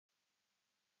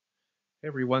Hey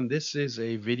everyone, this is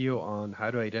a video on how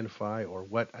to identify or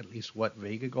at least what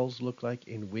Vega Gulls look like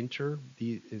in winter.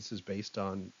 This is based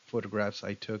on photographs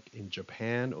I took in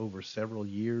Japan over several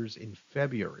years in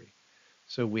February.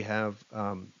 So we have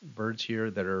birds here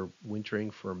that are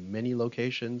wintering for many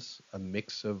locations, a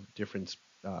mix of different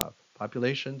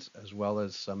populations, as well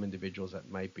as some individuals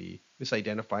that might be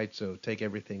misidentified. So take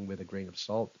everything with a grain of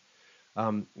salt.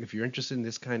 If you're interested in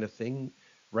this kind of thing,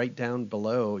 right down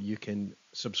below, you can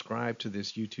subscribe to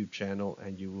this YouTube channel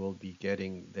and you will be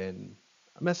getting then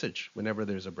a message whenever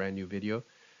there's a brand new video.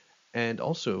 And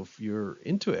also, if you're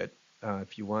into it,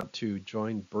 if you want to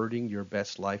join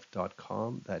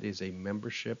birdingyourbestlife.com, that is a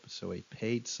membership, so a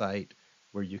paid site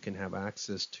where you can have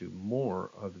access to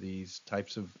more of these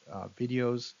types of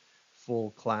videos,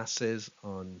 full classes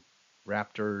on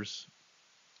raptors,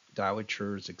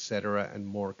 dowitchers, etc., and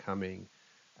more coming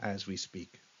as we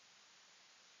speak.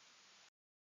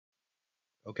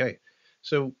 Okay,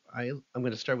 so I'm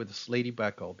going to start with the slaty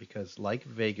black gull because, like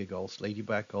Vega Gull, slaty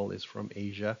black gull is from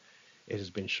Asia. It has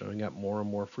been showing up more and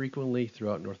more frequently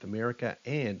throughout North America,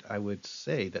 and I would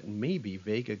say that maybe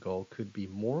Vega Gull could be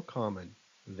more common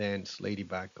than slaty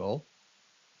black gull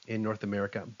in North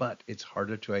America, but it's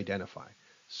harder to identify.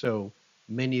 So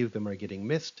many of them are getting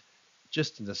missed,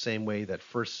 just in the same way that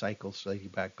first cycle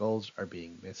slaty black gulls are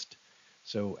being missed.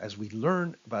 So as we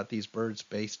learn about these birds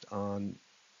based on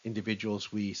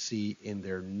individuals we see in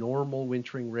their normal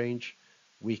wintering range,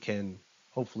 we can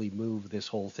hopefully move this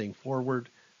whole thing forward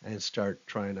and start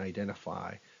trying to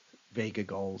identify Vega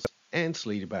gulls and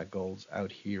slaty-back gulls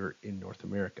out here in North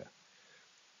America.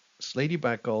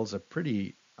 Slaty-back gulls are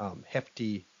pretty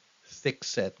hefty,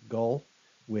 thick-set gull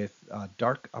with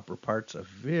dark upper parts, a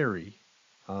very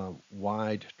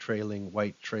wide trailing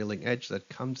white trailing edge that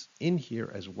comes in here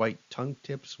as white tongue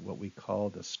tips, what we call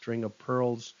the string of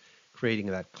pearls, creating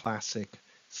that classic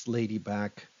slaty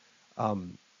back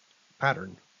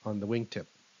pattern on the wingtip.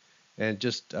 And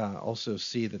just also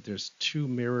see that there's two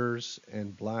mirrors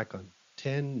and black on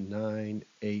 10, 9,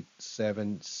 8,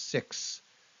 7, 6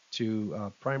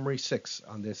 to primary 6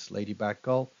 on this ladyback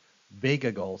gull.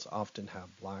 Vega gulls often have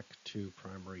black to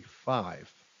primary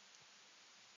 5.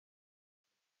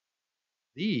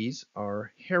 These are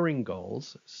herring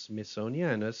gulls,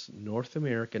 Smithsonianus, North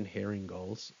American herring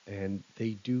gulls, and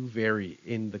they do vary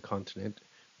in the continent.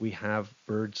 We have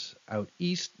birds out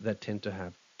east that tend to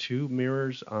have two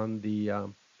mirrors on the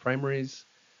primaries.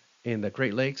 In the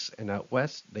Great Lakes and out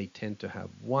west, they tend to have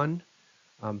one.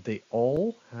 They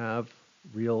all have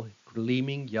real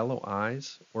gleaming yellow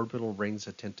eyes, orbital rings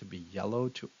that tend to be yellow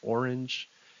to orange,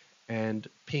 and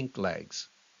pink legs.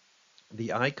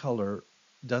 The eye color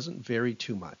doesn't vary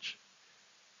too much.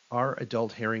 Our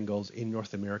adult herring gulls in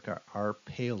North America are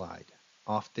pale-eyed,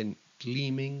 often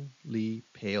gleamingly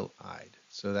pale-eyed.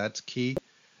 So that's key.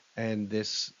 And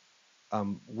this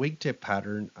wingtip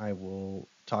pattern I will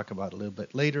talk about a little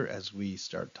bit later as we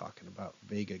start talking about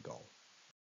Vega gull.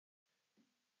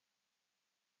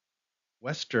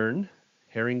 Western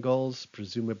herring gulls,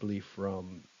 presumably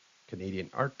from Canadian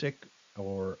Arctic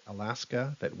or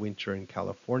Alaska, that winter in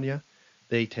California,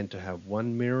 they tend to have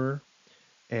one mirror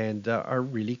and are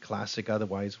really classic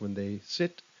otherwise when they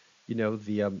sit. You know,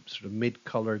 the sort of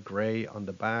mid-color gray on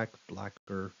the back,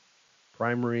 blacker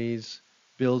primaries.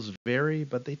 Bills vary,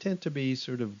 but they tend to be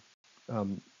sort of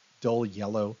um, dull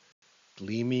yellow,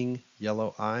 gleaming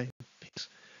yellow eye.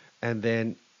 And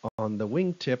then on the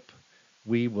wingtip,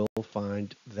 we will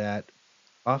find that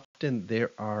often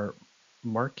there are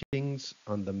markings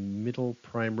on the middle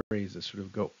primaries that sort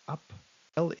of go up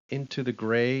well into the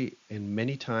gray and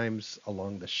many times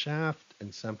along the shaft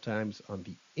and sometimes on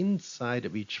the inside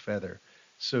of each feather.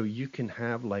 So you can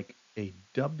have like a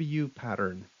W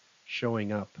pattern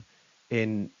showing up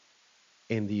in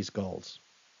in these gulls.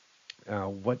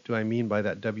 What do I mean by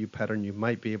that W pattern? You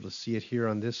might be able to see it here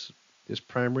on this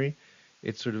primary.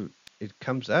 It sort of it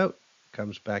comes out,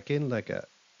 comes back in like a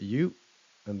U,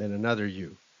 and then another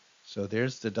U. So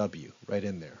there's the W right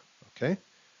in there. Okay,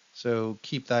 so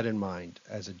keep that in mind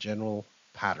as a general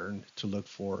pattern to look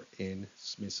for in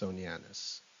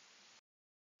Smithsonianus.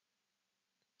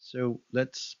 So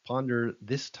let's ponder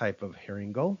this type of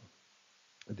herring gull.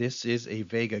 This is a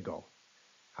Vega gull.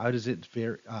 How does it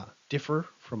differ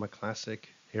from a classic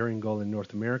herring gull in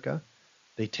North America?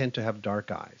 They tend to have dark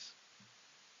eyes.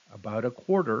 About a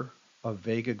quarter of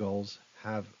Vega gulls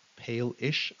have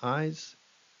pale-ish eyes.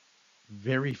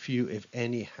 Very few, if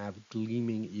any, have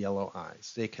gleaming yellow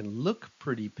eyes. They can look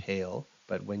pretty pale,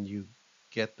 but when you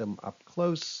get them up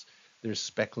close, there's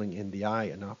speckling in the eye,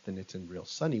 and often it's in real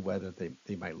sunny weather,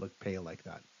 they might look pale like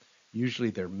that. Usually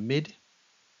they're mid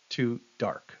to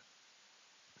dark.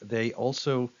 They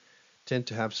also tend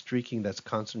to have streaking that's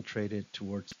concentrated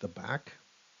towards the back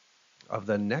of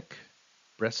the neck,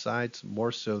 breast sides,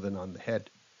 more so than on the head.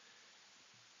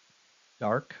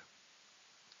 Dark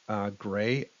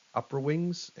gray upper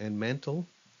wings and mantle,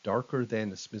 darker than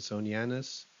the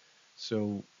Smithsonianus.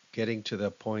 So getting to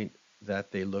the point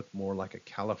that they look more like a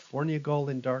California gull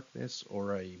in darkness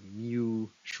or a Mew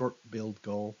short-billed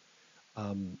gull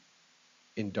um,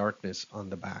 in darkness on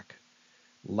the back.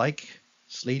 Like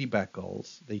slatyback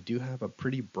gulls, they do have a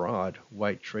pretty broad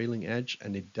white trailing edge,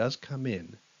 and it does come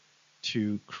in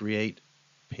to create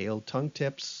pale tongue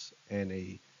tips and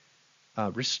a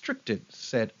restricted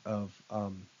set of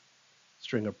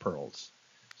string of pearls.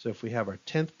 So if we have our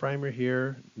 10th primer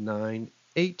here, 9,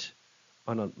 8,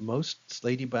 most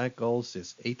slatyback gulls,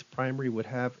 this 8th primary would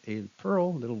have a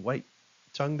pearl, little white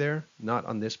tongue there, not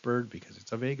on this bird because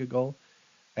it's a Vega Gull,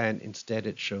 and instead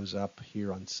it shows up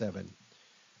here on 7.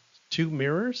 2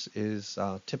 mirrors is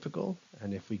typical,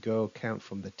 and if we go count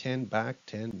from the 10 back,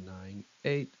 10, 9,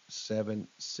 8, 7,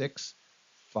 6,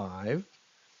 5,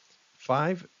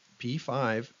 5,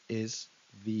 P5 is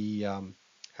the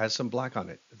has some black on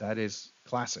it. That is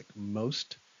classic.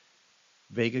 Most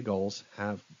Vega Gulls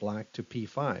have black to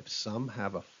P5. Some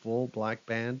have a full black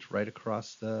band right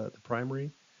across the primary,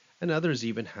 and others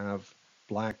even have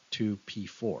black to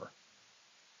P4.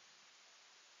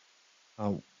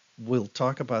 Uh, we'll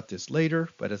talk about this later,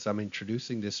 but as I'm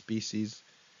introducing this species,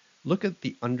 look at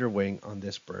the underwing on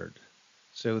this bird.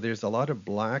 So there's a lot of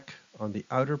black on the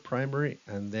outer primary,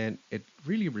 and then it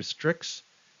really restricts,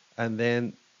 and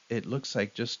then it looks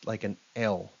like just like an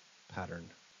L pattern,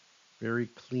 very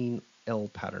clean L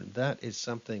pattern. That is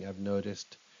something I've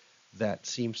noticed that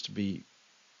seems to be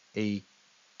a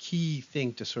key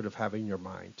thing to sort of have in your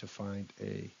mind to find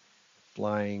a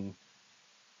flying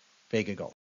Vega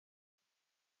Gull.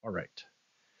 All right.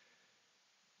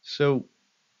 So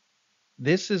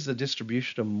this is a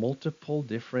distribution of multiple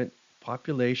different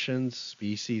populations,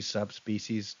 species,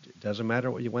 subspecies, doesn't matter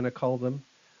what you want to call them,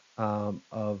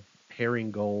 of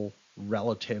herring gull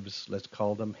relatives, let's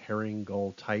call them herring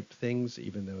gull type things,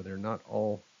 even though they're not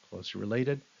all closely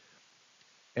related.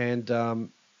 And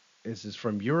this is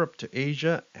from Europe to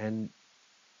Asia, and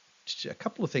a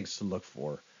couple of things to look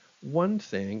for. One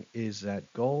thing is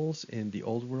that gulls in the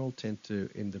old world tend to,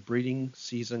 in the breeding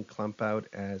season, clump out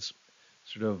as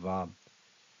sort of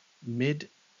mid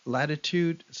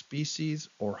latitude species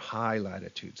or high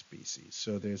latitude species.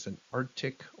 So there's an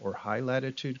Arctic or high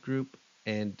latitude group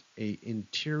and a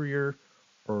interior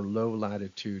or low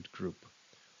latitude group,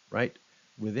 right?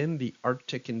 Within the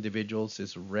Arctic individuals,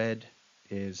 this red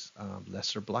is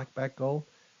lesser blackback gull,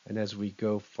 and as we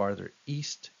go farther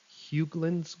east,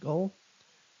 Huglin's gull.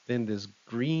 Then this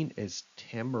green is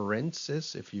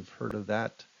Tamarensis, if you've heard of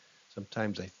that.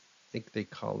 Sometimes I think they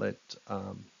call it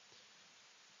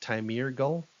Taimyr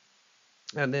gull.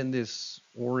 And then this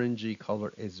orangey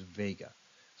color is Vega.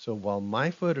 So while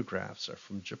my photographs are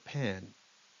from Japan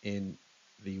in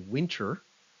the winter,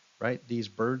 right, these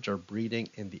birds are breeding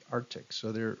in the Arctic.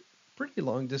 So they're pretty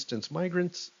long distance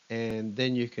migrants. And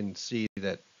then you can see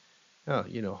that,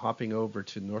 hopping over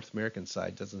to North American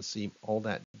side doesn't seem all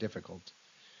that difficult.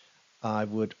 I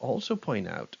would also point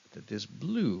out that this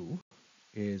blue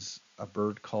is a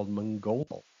bird called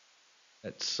Mongol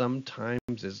that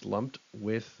sometimes is lumped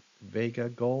with Vega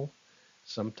Gull,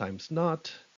 sometimes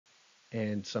not,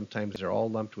 and sometimes they're all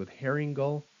lumped with herring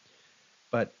gull.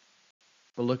 But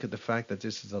we'll look at the fact that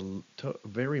this is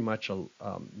very much a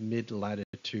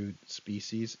mid-latitude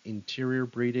species, interior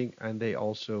breeding, and they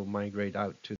also migrate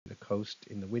out to the coast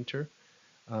in the winter,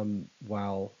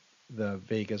 while the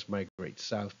Vegas migrate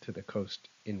south to the coast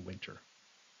in winter.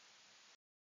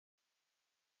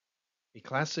 A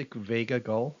classic Vega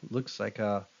gull looks like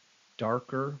a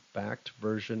darker backed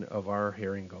version of our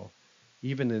herring gull.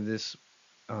 Even in this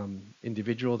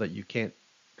individual that you can't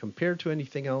compare to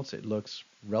anything else, it looks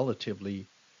relatively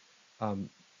um,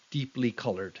 deeply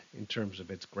colored in terms of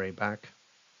its gray back.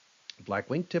 Black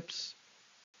wingtips,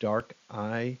 dark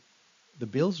eye. The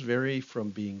bills vary from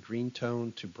being green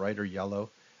tone to brighter yellow.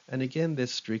 And again,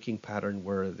 this streaking pattern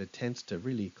where it tends to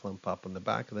really clump up on the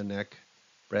back of the neck,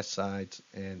 breast sides,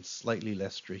 and slightly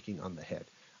less streaking on the head.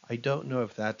 I don't know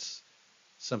if that's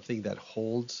something that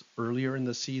holds earlier in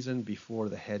the season before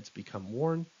the heads become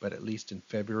worn, but at least in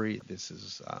February, this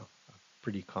is a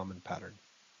pretty common pattern.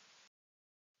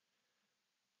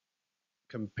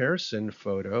 Comparison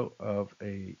photo of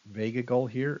a Vega gull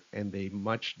here and a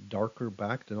much darker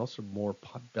backed and also more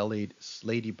pot-bellied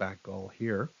slaty-backed gull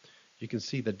here. You can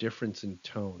see the difference in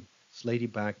tone.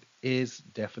 Slaty-backed is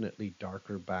definitely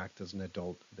darker backed as an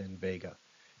adult than Vega.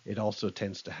 It also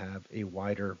tends to have a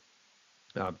wider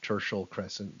tertial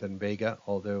crescent than Vega,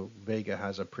 although Vega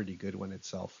has a pretty good one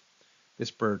itself. This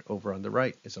bird over on the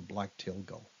right is a black-tailed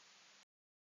gull.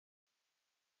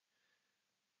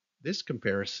 This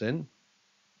comparison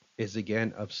is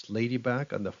again of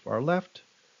slatyback on the far left,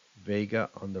 Vega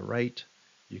on the right.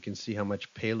 You can see how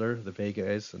much paler the Vega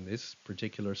is in this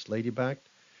particular slatyback.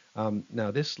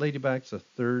 Now this slatyback's a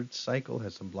third cycle,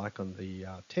 has some black on the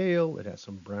tail, it has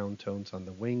some brown tones on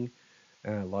the wing,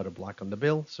 and a lot of black on the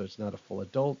bill, so it's not a full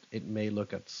adult. It may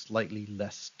look at slightly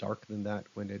less dark than that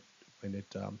when it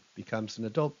becomes an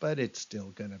adult, but it's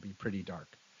still gonna be pretty dark.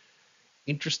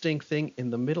 Interesting thing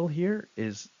in the middle here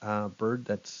is a bird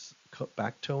that's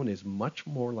back tone is much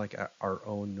more like our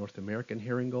own North American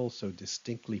herring gull, so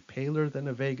distinctly paler than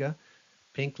a Vega,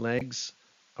 pink legs,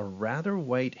 a rather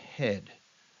white head,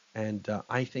 and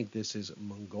I think this is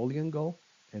Mongolian gull,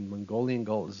 and Mongolian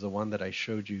gull is the one that I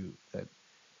showed you that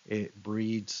it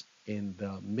breeds in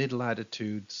the mid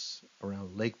latitudes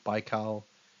around Lake Baikal,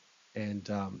 and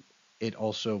it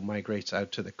also migrates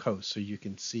out to the coast. So you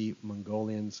can see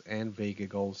Mongolians and Vega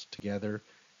gulls together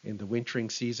in the wintering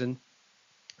season.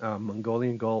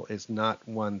 Mongolian gull is not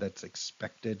one that's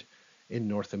expected in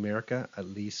North America, at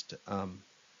least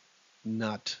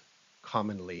not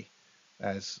commonly,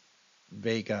 as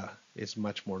Vega is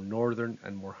much more northern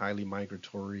and more highly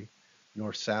migratory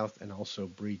north-south, and also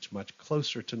breeds much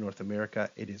closer to North America.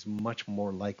 It is much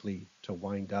more likely to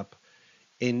wind up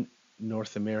in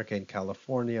North America and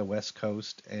California, West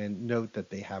Coast, and note that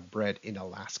they have bred in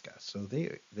Alaska. So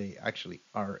they actually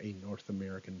are a North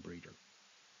American breeder.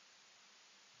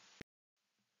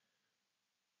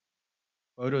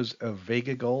 Photos of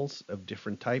Vega gulls of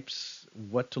different types,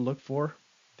 what to look for.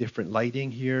 Different lighting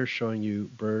here, showing you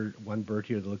one bird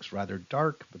here that looks rather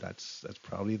dark, but that's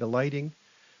probably the lighting.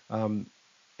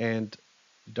 And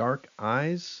dark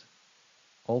eyes.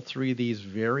 All three of these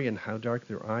vary in how dark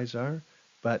their eyes are,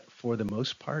 but for the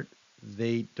most part,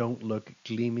 they don't look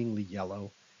gleamingly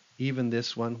yellow. Even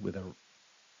this one with a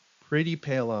pretty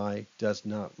pale eye does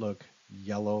not look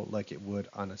yellow like it would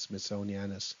on a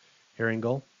Smithsonianus herring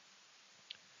gull.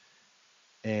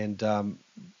 And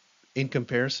in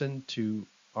comparison to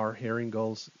our herring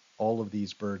gulls, all of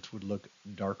these birds would look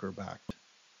darker backed.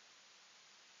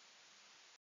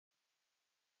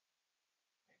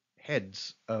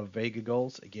 Heads of Vega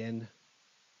gulls, again,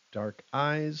 dark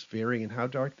eyes, varying in how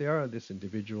dark they are. This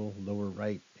individual lower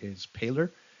right is paler.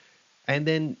 And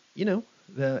then,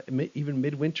 even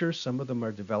midwinter, some of them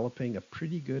are developing a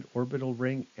pretty good orbital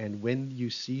ring. And when you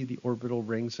see the orbital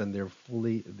rings and they're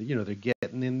fully, they're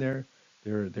getting in there,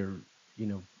 they're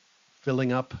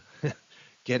filling up,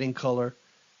 getting color,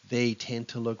 they tend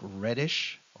to look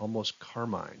reddish, almost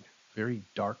carmine, very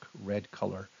dark red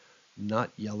color, not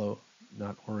yellow,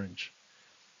 not orange.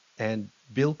 And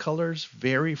bill colors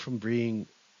vary from being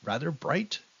rather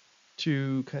bright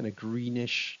to kind of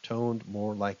greenish toned,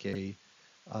 more like a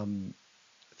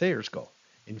Thayer's gull.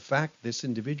 In fact, this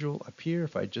individual up here,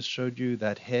 if I just showed you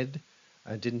that head,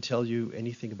 I didn't tell you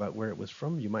anything about where it was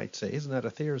from, you might say, isn't that a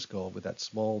Thayer's gull with that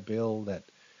small bill, that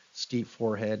steep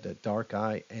forehead, that dark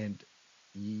eye? And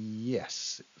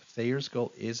yes, Thayer's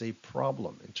gull is a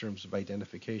problem in terms of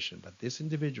identification, but this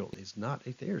individual is not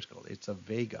a Thayer's gull, it's a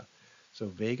Vega. So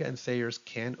Vega and Thayer's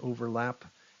can overlap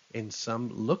in some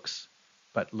looks,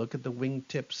 but look at the wing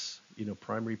tips,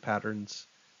 primary patterns,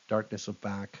 darkness of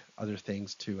back, other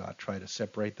things to try to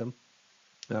separate them.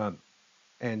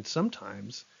 And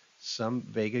sometimes some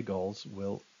Vega gulls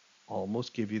will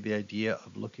almost give you the idea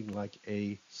of looking like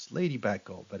a slatyback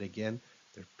gull, but again,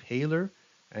 they're paler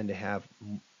and they have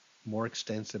more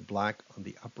extensive black on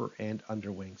the upper and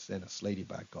underwings than a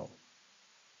slatyback gull.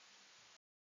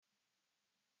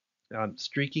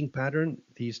 Streaking pattern,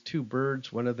 these two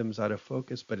birds, one of them is out of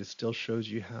focus, but it still shows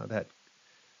you how that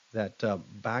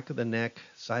back of the neck,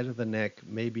 side of the neck,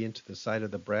 maybe into the side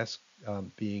of the breast,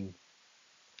 being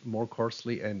more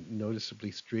coarsely and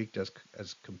noticeably streaked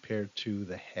as compared to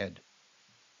the head.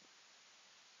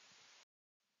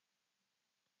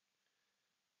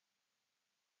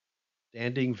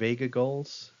 Standing Vega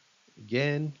gulls,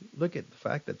 again, look at the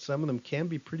fact that some of them can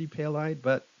be pretty pale-eyed,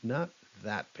 but not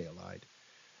that pale-eyed.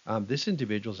 This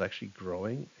individual is actually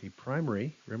growing a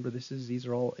primary. Remember, these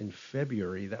are all in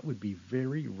February. That would be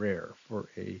very rare for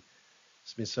a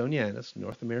Smithsonianus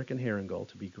North American herring gull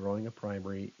to be growing a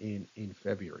primary in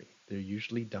February. They're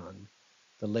usually done,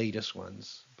 the latest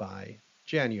ones, by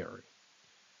January.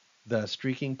 The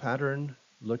streaking pattern,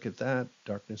 look at that,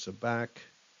 darkness of back.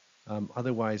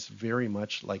 Otherwise, very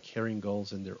much like herring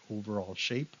gulls in their overall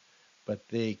shape, but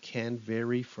they can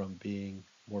vary from being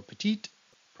more petite,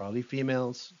 probably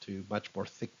females, to much more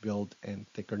thick-billed and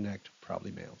thicker-necked, probably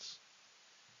males.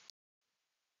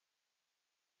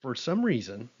 For some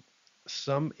reason,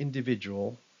 some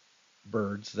individual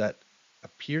birds that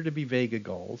appear to be Vega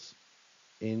gulls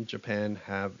in Japan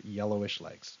have yellowish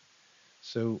legs.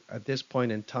 So at this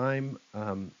point in time,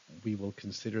 we will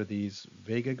consider these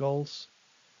Vega Gulls.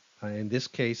 In this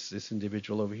case, this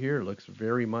individual over here looks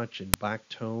very much in black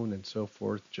tone and so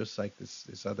forth, just like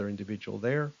this other individual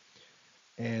there.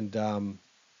 And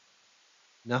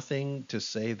nothing to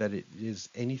say that it is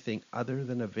anything other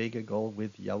than a Vega Gull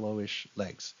with yellowish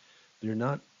legs. They're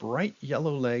not bright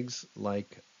yellow legs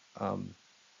like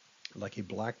a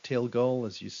black-tailed gull,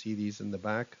 as you see these in the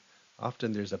back.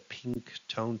 Often there's a pink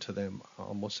tone to them,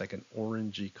 almost like an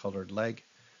orangey colored leg.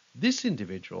 This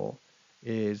individual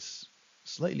is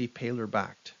slightly paler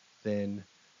backed than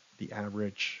the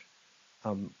average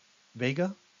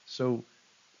Vega. So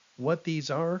what these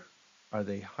are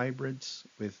they hybrids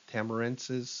with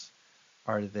tamarenses?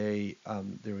 Are they,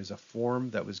 there was a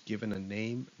form that was given a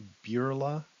name,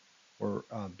 Burla, or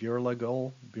Burla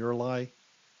gull, Burli?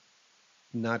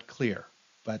 Not clear,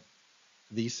 but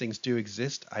these things do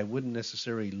exist. I wouldn't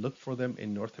necessarily look for them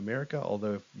in North America,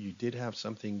 although if you did have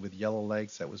something with yellow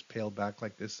legs that was paled back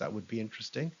like this, that would be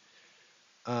interesting,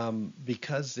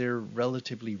 because they're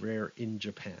relatively rare in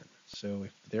Japan. So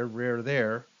if they're rare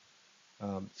there,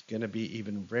 it's going to be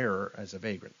even rarer as a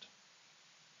vagrant.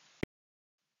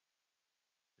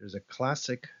 There's a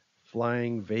classic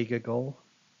flying Vega gull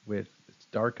with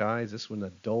dark eyes. This one a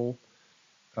dull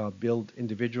billed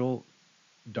individual,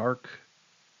 dark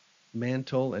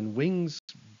mantle and wings,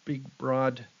 big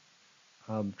broad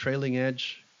trailing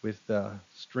edge with a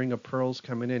string of pearls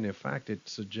coming in. In fact, it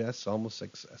suggests almost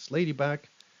like a slatyback,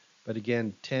 but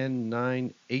again, 10,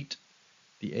 9, 8.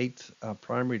 The eighth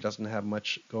primary doesn't have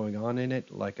much going on in it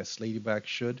like a slatyback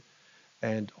should.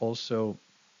 And also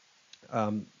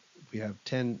we have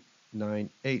 10, 9,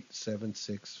 8, 7,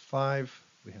 6, 5.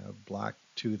 We have black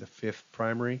to the fifth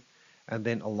primary. And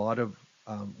then a lot of,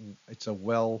 it's a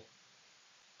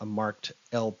marked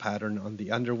L pattern on the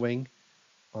underwing.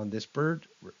 On this bird,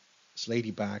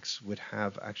 slatybacks would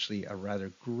have actually a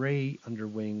rather gray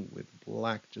underwing with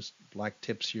black, just black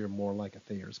tips here, more like a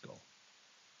Thayer's gull.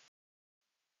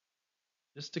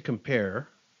 Just to compare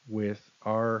with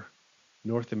our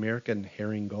North American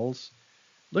herring gulls,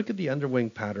 look at the underwing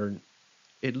pattern.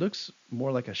 It looks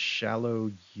more like a shallow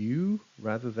U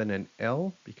rather than an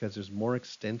L because there's more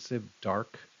extensive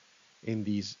dark in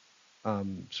these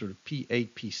sort of P8,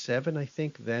 P7, I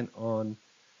think, than on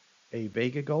a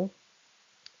Vega gull.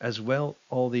 As well,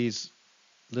 all these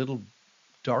little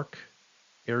dark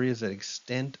areas that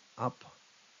extend up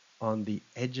on the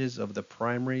edges of the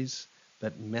primaries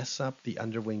that mess up the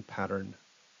underwing pattern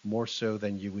more so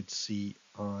than you would see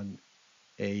on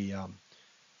a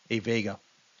Vega.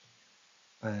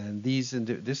 And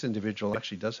this individual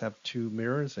actually does have two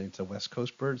mirrors, and it's a West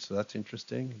Coast bird, so that's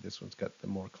interesting. This one's got the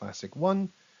more classic one.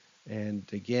 And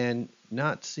again,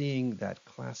 not seeing that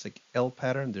classic L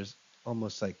pattern. There's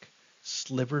almost like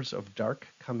slivers of dark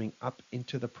coming up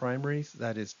into the primaries.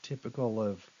 That is typical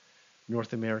of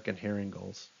North American herring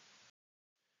gulls.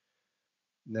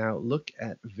 Now look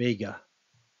at Vega.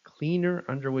 Cleaner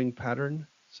underwing pattern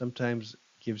sometimes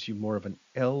gives you more of an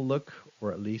L look,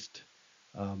 or at least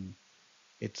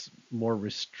it's more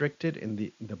restricted in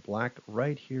the black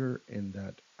right here in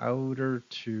that outer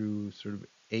to sort of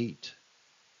 8,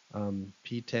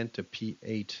 P10 to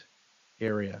P8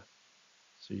 area.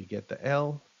 So you get the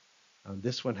L.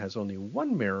 This one has only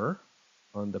one mirror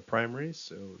on the primaries,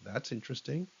 so that's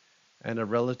interesting, and a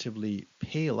relatively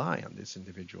pale eye on this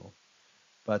individual.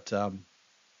 But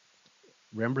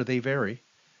remember, they vary.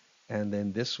 And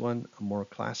then this one, a more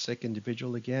classic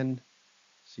individual again.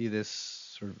 See this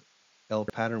sort of L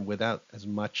pattern without as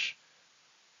much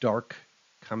dark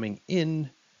coming in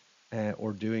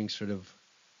or doing sort of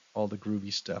all the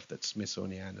groovy stuff that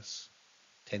Smithsonianus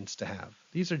tends to have.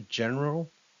 These are general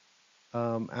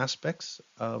aspects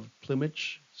of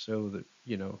plumage, so that,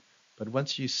 but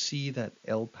once you see that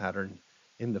L pattern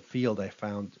in the field, I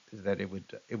found that it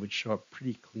would show up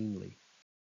pretty cleanly.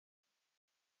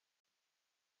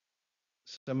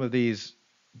 Some of these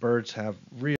birds have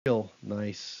real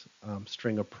nice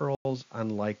string of pearls,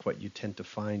 unlike what you tend to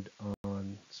find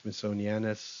on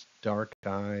Smithsonianus. Dark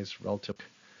eyes, relative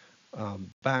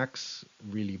backs,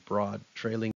 really broad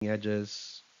trailing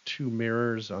edges, two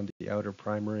mirrors on the outer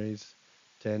primaries,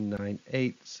 10, 9,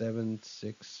 8, 7,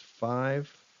 6,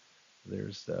 5.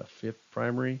 There's the fifth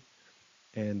primary.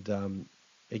 And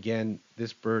again,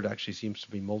 this bird actually seems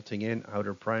to be molting in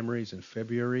outer primaries in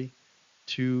February.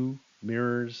 Two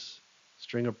mirrors,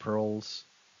 string of pearls,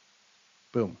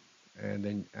 Boom. And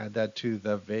then add that to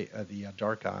the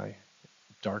dark eye,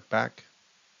 dark back,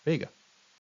 Vega.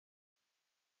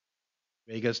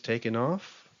 Vega's taken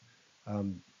off,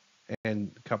 um,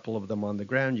 and a couple of them on the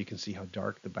ground. You can see how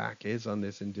dark the back is on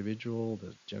this individual,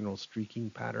 the general streaking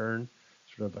pattern,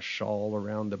 sort of a shawl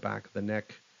around the back of the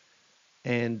neck.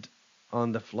 And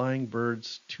on the flying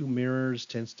birds, two mirrors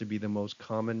tends to be the most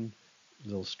common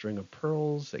little string of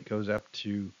pearls that goes up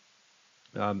to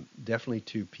definitely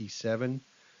to P7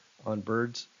 on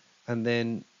birds. And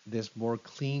then this more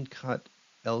clean cut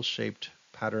L-shaped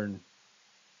pattern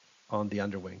on the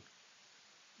underwing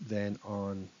than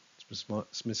on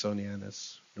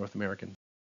Smithsonianus North American.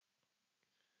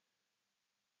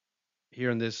 Here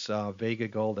in this Vega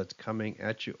Gull that's coming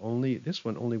at you only, this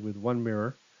one only with one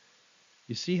mirror,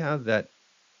 you see how that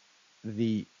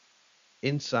the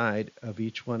inside of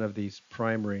each one of these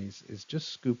primaries is just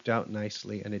scooped out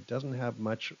nicely, and it doesn't have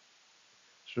much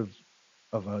sort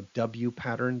of a W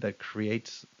pattern that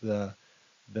creates the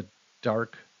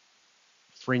dark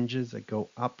fringes that go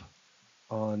up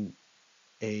on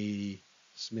a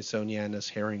Smithsonianus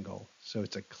herring gull. So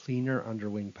it's a cleaner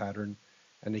underwing pattern.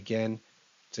 And again,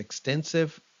 it's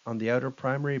extensive on the outer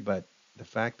primary, but the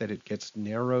fact that it gets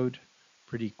narrowed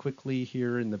pretty quickly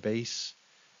here in the base,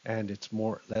 and it's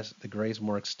more less the gray is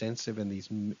more extensive in these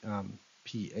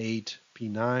P8,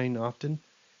 P9 often.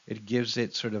 It gives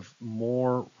it sort of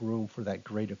more room for that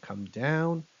gray to come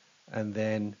down, and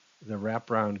then the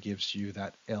wraparound gives you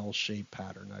that L-shaped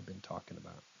pattern I've been talking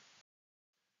about.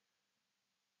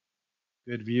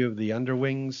 Good view of the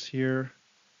underwings here.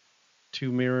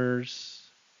 Two mirrors.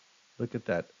 Look at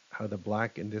that, how the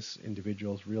black in this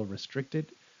individual is real restricted.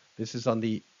 This is on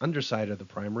the underside of the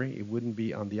primary. It wouldn't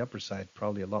be on the upper side.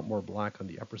 Probably a lot more black on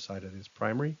the upper side of this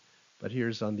primary. But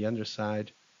here's on the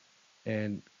underside,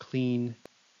 and clean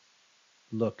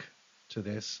look to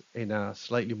this. In a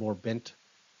slightly more bent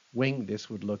wing, this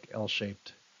would look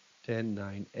L-shaped. 10,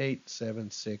 9, 8,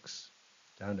 7, 6,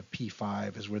 down to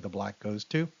P5 is where the black goes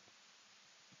to.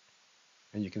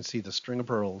 And you can see the string of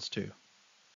pearls too.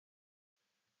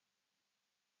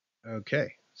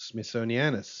 Okay,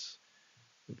 Smithsonianus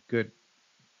with good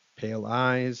pale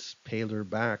eyes, paler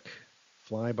back,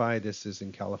 flyby. This is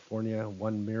in California,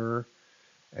 one mirror.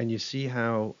 And you see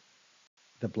how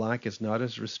the black is not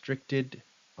as restricted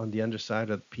on the underside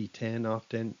of P10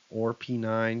 often, or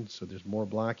P9, so there's more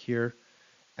black here.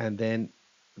 And then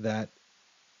that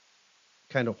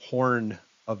kind of horn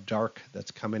of dark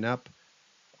that's coming up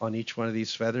on each one of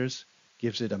these feathers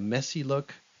gives it a messy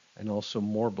look, and also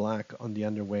more black on the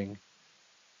underwing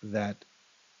that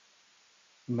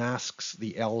masks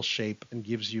the L shape and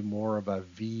gives you more of a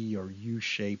V or U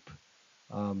shape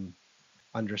um,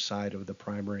 underside of the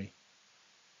primary.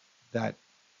 That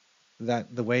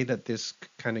the way that this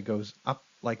kind of goes up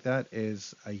like that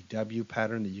is a W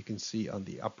pattern that you can see on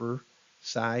the upper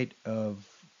side of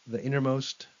the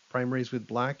innermost primaries with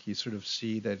black. You sort of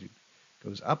see that it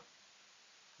goes up,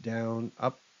 down,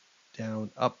 up,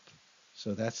 down, up.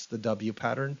 So that's the W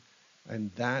pattern.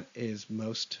 And that is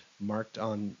most marked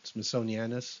on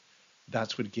Smithsonianus.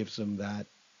 That's what gives them that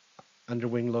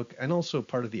underwing look, and also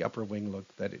part of the upper wing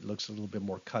look, that it looks a little bit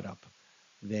more cut up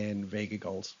than Vega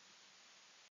Gulls.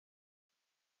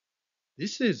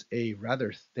 This is a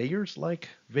rather Thayer's-like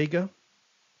Vega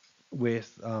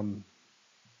with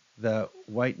the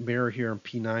white mirror here in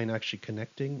P9 actually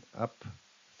connecting up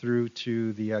through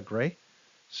to the gray.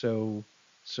 So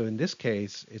in this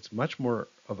case, it's much more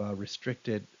of a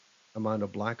restricted amount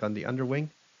of black on the underwing,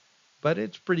 but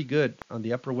it's pretty good on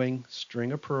the upper wing.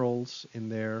 String of pearls in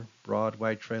there, broad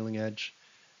white trailing edge,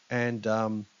 and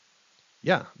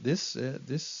yeah,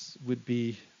 this would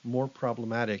be more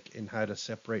problematic in how to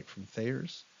separate from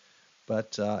Thayer's,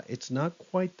 but it's not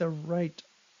quite the right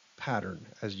pattern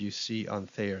as you see on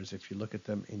Thayer's if you look at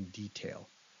them in detail.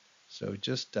 So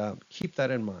just keep that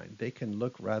in mind. They can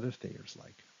look rather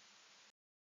Thayer's-like.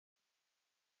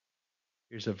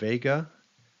 Here's a Vega,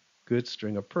 good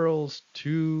string of pearls,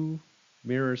 two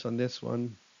mirrors on this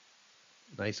one,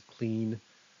 nice clean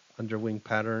underwing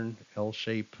pattern, L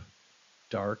shape,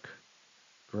 dark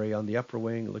gray on the upper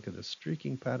wing. Look at the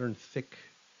streaking pattern, thick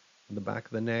on the back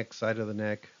of the neck, side of the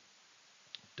neck,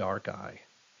 dark eye.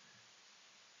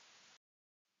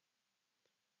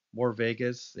 More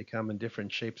Vegas, they come in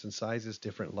different shapes and sizes,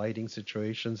 different lighting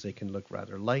situations. They can look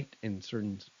rather light in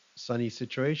certain sunny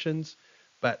situations,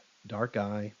 but dark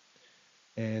eye.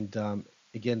 And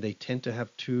again, they tend to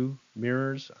have two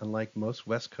mirrors, unlike most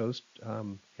West Coast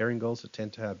herring gulls that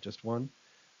tend to have just one.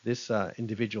 This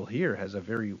individual here has a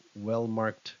very well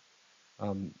marked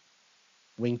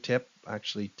wingtip,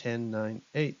 actually 10, 9,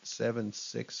 8, 7,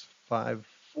 6, 5,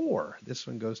 4. This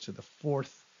one goes to the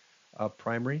 4th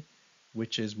primary,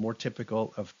 which is more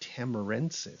typical of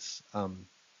tamarensis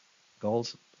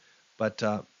gulls. But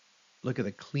look at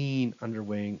the clean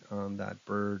underwing on that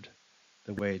bird,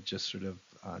 the way it just sort of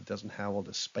doesn't have all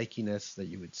the spikiness that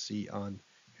you would see on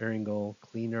herring gull.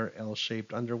 Cleaner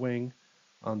L-shaped underwing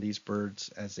on these birds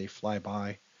as they fly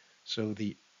by. So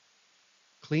the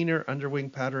cleaner underwing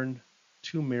pattern,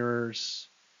 2 mirrors,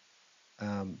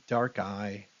 dark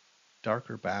eye,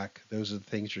 darker back. Those are the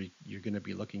things you're going to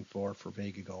be looking for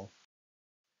Vega Gull.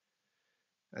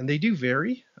 And they do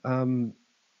vary.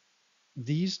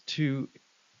 These two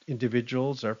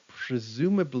individuals are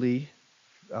presumably,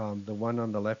 the one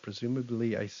on the left,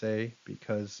 presumably I say,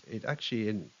 because it actually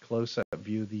in close-up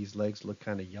view, these legs look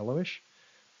kind of yellowish.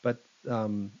 But,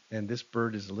 and this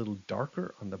bird is a little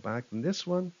darker on the back than this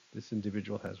one. This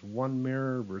individual has 1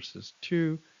 mirror versus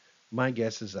 2. My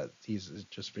guess is that these are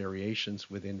just variations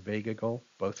within Vega Gull,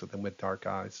 both of them with dark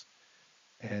eyes.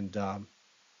 And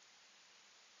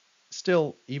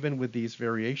still, even with these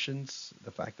variations,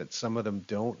 the fact that some of them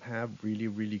don't have really,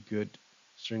 really good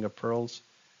string of pearls,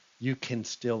 you can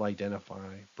still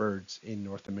identify birds in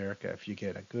North America if you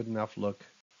get a good enough look,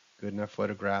 good enough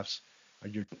photographs,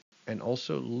 and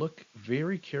also look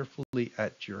very carefully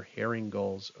at your herring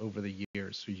gulls over the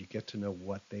years so you get to know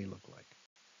what they look like.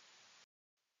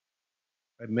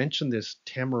 I mentioned this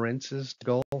tamarensis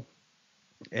gull,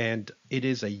 and it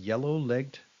is a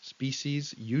yellow-legged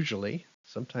species usually.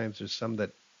 Sometimes there's some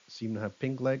that seem to have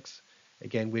pink legs.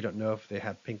 Again, we don't know if they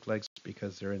have pink legs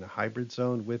because they're in a hybrid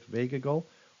zone with Vega Gull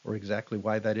or exactly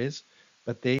why that is,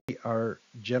 but they are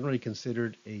generally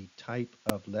considered a type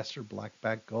of lesser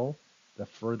blackback gull, the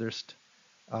furthest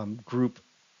group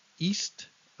east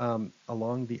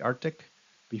along the Arctic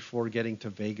before getting to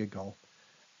Vega Gull.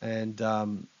 And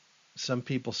some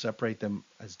people separate them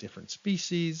as different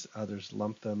species, others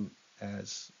lump them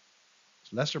as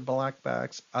lesser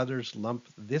blackbacks, others lump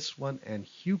this one and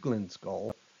Huglin's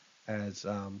gull as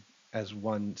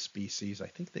one species. I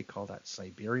think they call that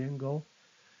Siberian gull,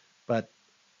 but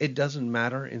it doesn't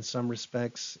matter in some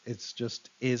respects. It's just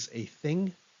is a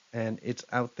thing, and it's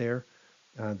out there.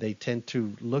 They tend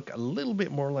to look a little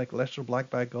bit more like lesser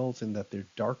blackback gulls in that they're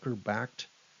darker backed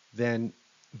than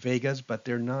Vegas, but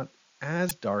they're not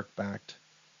as dark backed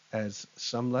as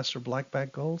some lesser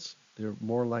blackback gulls. They're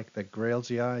more like the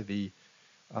Grailsii, the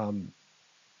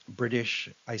British,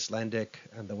 Icelandic,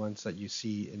 and the ones that you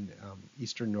see in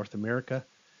Eastern North America.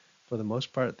 For the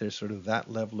most part, they're sort of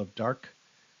that level of dark.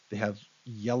 They have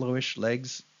yellowish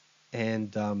legs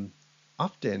and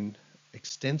often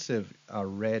extensive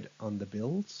red on the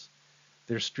bills.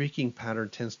 Their streaking pattern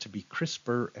tends to be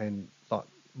crisper and a lot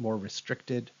more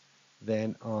restricted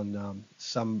than on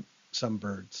some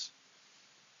birds.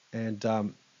 And I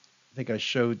think I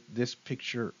showed this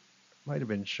picture, might have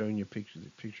been showing you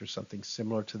a picture something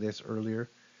similar to this earlier.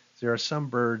 There are some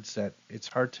birds that it's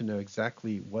hard to know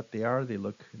exactly what they are. They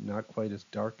look not quite as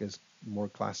dark as more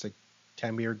classic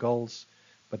Tamir gulls,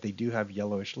 but they do have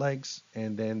yellowish legs,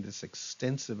 and then this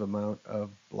extensive amount of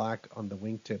black on the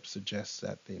wingtip suggests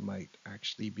that they might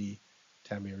actually be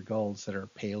Tamir gulls that are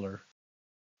paler.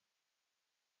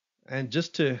 And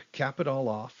just to cap it all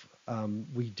off,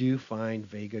 we do find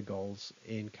Vega gulls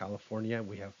in California.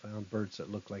 We have found birds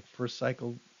that look like first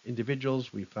cycle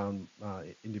individuals. We found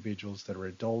individuals that are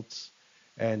adults.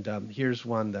 And here's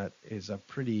one that is a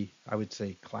pretty, I would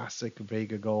say, classic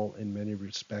Vega gull in many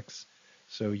respects.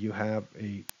 So you have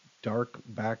a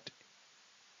dark-backed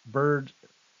bird.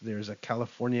 There's a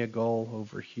California gull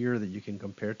over here that you can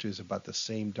compare to. Is about the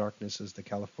same darkness as the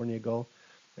California gull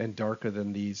and darker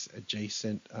than these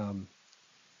adjacent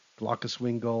glaucous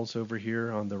wing gulls over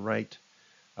here on the right.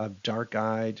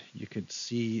 Dark-eyed, you could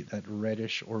see that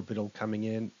reddish orbital coming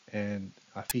in, and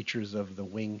features of the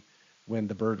wing when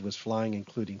the bird was flying,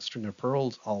 including string of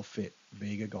pearls, all fit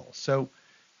Vega gulls. So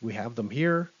we have them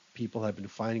here. People have been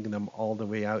finding them all the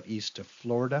way out east to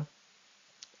Florida,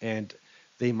 and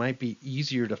they might be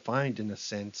easier to find in a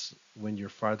sense when you're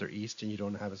farther east and you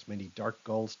don't have as many dark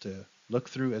gulls to look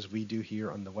through as we do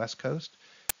here on the west coast.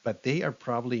 But they are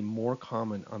probably more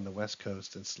common on the west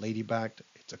coast than slaty-backed.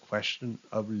 It's a question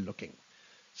of looking.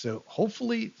 So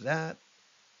hopefully that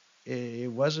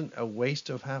it wasn't a waste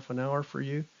of half an hour for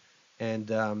you.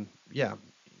 And yeah,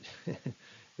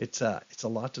 it's a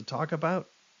lot to talk about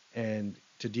and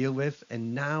to deal with.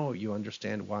 And now you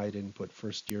understand why I didn't put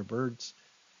first year birds,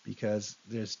 because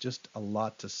there's just a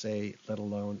lot to say, let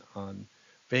alone on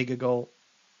Vega gull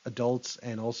adults.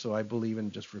 And also I believe in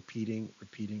just repeating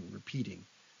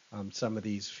some of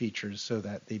these features so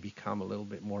that they become a little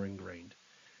bit more ingrained.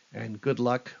 And good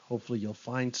luck. Hopefully you'll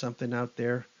find something out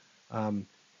there.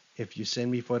 If you send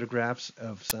me photographs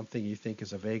of something you think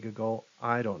is a Vega Gull,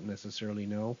 I don't necessarily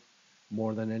know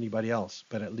more than anybody else,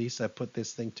 but at least I put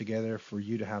this thing together for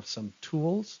you to have some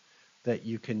tools that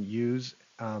you can use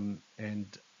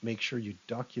and make sure you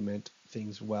document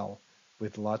things well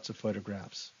with lots of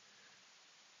photographs.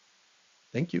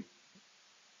 Thank you.